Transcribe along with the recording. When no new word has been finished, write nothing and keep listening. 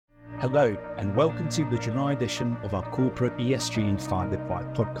Hello, and welcome to the July edition of our corporate ESG and 5 Advice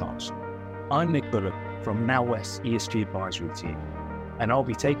podcast. I'm Nick Bullock from NowWest's ESG advisory team, and I'll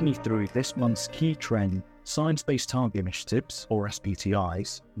be taking you through this month's key trend, Science-Based Target Initiatives, or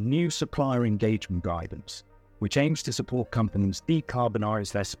SBTI's, new supplier engagement guidance, which aims to support companies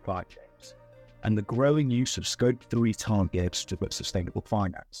decarbonise their supply chains, and the growing use of Scope 3 targets to put sustainable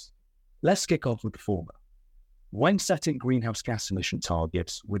finance. Let's kick off with the former. When setting greenhouse gas emission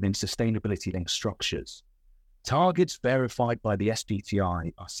targets within sustainability-linked structures, targets verified by the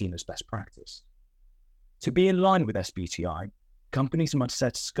SBTI are seen as best practice. To be in line with SBTI, companies must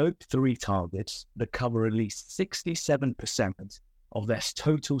set Scope 3 targets that cover at least 67% of their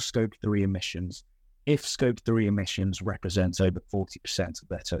total Scope 3 emissions if Scope 3 emissions represent over 40% of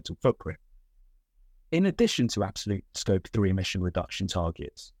their total footprint. In addition to absolute Scope 3 emission reduction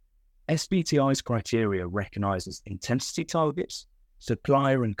targets, SBTI's criteria recognises intensity targets,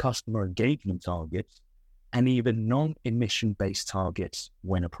 supplier and customer engagement targets, and even non-emission-based targets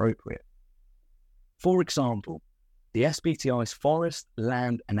when appropriate. For example, the SBTI's Forest,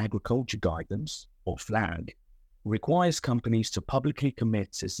 Land and Agriculture Guidance, or FLAG, requires companies to publicly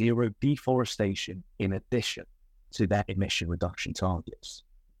commit to zero deforestation in addition to their emission reduction targets.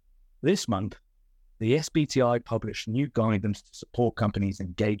 This month, the SBTI published new guidance to support companies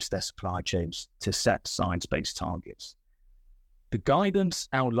engage their supply chains to set science-based targets. The guidance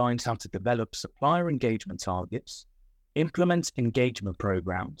outlines how to develop supplier engagement targets, implement engagement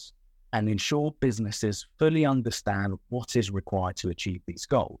programs, and ensure businesses fully understand what is required to achieve these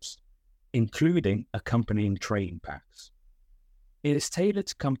goals, including accompanying trade impacts. It is tailored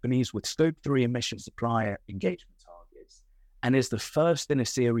to companies with Scope 3 emission supplier engagement targets and is the first in a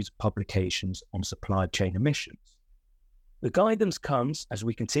series of publications on supply chain emissions. The guidance comes as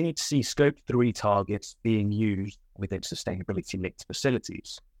we continue to see Scope 3 targets being used within sustainability-linked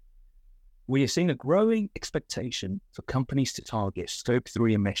facilities. We are seeing a growing expectation for companies to target Scope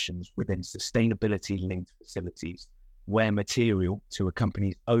 3 emissions within sustainability-linked facilities where material to a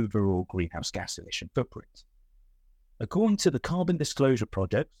company's overall greenhouse gas emission footprint. According to the Carbon Disclosure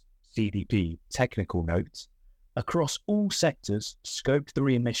Project, CDP, technical notes, across all sectors, Scope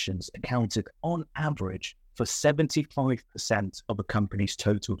 3 emissions accounted on average for 75% of a company's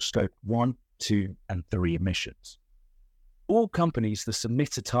total Scope 1, 2 and 3 emissions. All companies that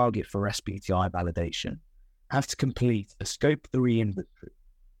submit a target for SBTI validation have to complete a Scope 3 inventory,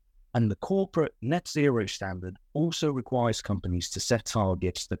 and the corporate net zero standard also requires companies to set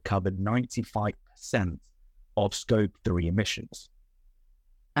targets that cover 95% of Scope 3 emissions.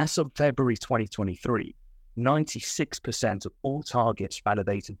 As of February 2023, 96% of all targets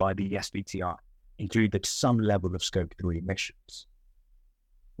validated by the SBTI included some level of Scope 3 emissions.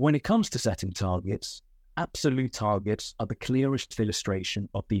 When it comes to setting targets, absolute targets are the clearest illustration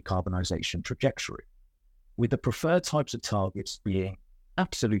of decarbonisation trajectory, with the preferred types of targets being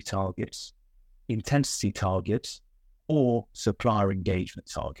absolute targets, intensity targets, or supplier engagement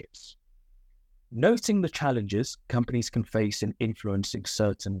targets. Noting the challenges companies can face in influencing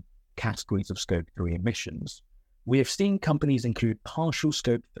certain categories of Scope 3 emissions, we have seen companies include partial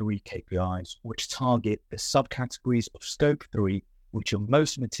Scope 3 KPIs, which target the subcategories of Scope 3 which are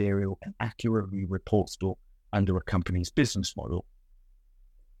most material and accurately reportable under a company's business model.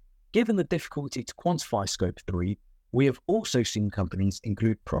 Given the difficulty to quantify Scope 3, we have also seen companies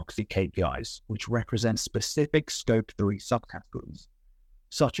include proxy KPIs, which represent specific Scope 3 subcategories,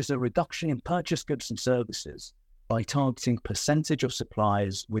 such as a reduction in purchased goods and services by targeting percentage of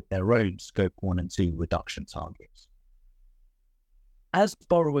suppliers with their own Scope 1 and 2 reduction targets. As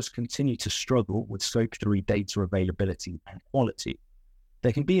borrowers continue to struggle with Scope 3 data availability and quality,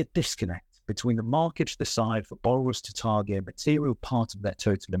 there can be a disconnect between the market's desire for borrowers to target a material part of their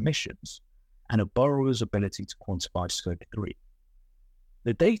total emissions and a borrower's ability to quantify Scope 3.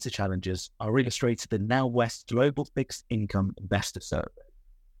 The data challenges are illustrated in NowWest's Global Fixed Income Investor Survey,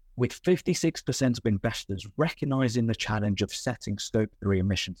 with 56% of investors recognizing the challenge of setting Scope 3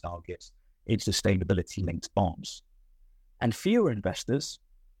 emission targets in sustainability-linked bonds, and fewer investors,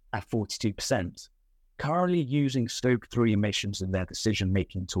 at 42%, currently using Scope 3 emissions in their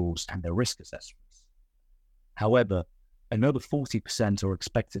decision-making tools and their risk assessments. However, another 40% are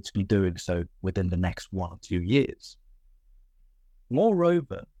expected to be doing so within the next 1 or 2 years.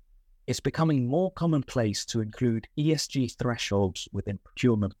 Moreover, it's becoming more commonplace to include ESG thresholds within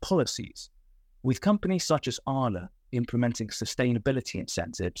procurement policies, with companies such as Arla implementing sustainability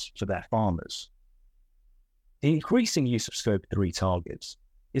incentives for their farmers. The increasing use of Scope 3 targets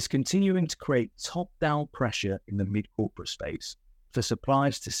is continuing to create top-down pressure in the mid-corporate space for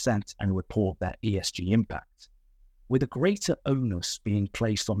suppliers to set and report their ESG impact, with a greater onus being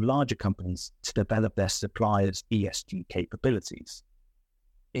placed on larger companies to develop their suppliers' ESG capabilities.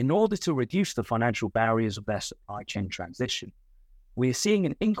 In order to reduce the financial barriers of their supply chain transition, we are seeing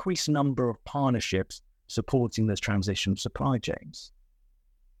an increased number of partnerships supporting the transition of supply chains.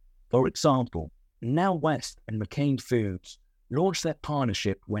 For example, Now West and McCain Foods launched their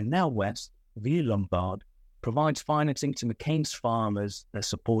partnership where Now West, via Lombard, provides financing to McCain's farmers that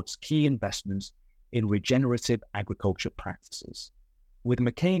supports key investments in regenerative agriculture practices, with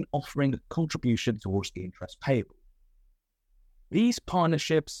McCain offering a contribution towards the interest payable. These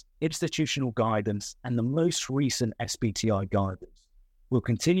partnerships, institutional guidance, and the most recent SBTi guidance will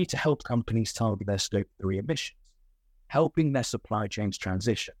continue to help companies target their Scope 3 emissions, helping their supply chains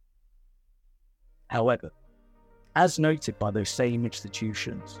transition. However, as noted by those same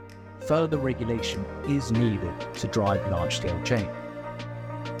institutions, further regulation is needed to drive large-scale change.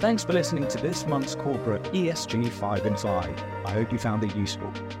 Thanks for listening to this month's corporate ESG 5 in 5. I hope you found it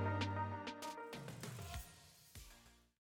useful.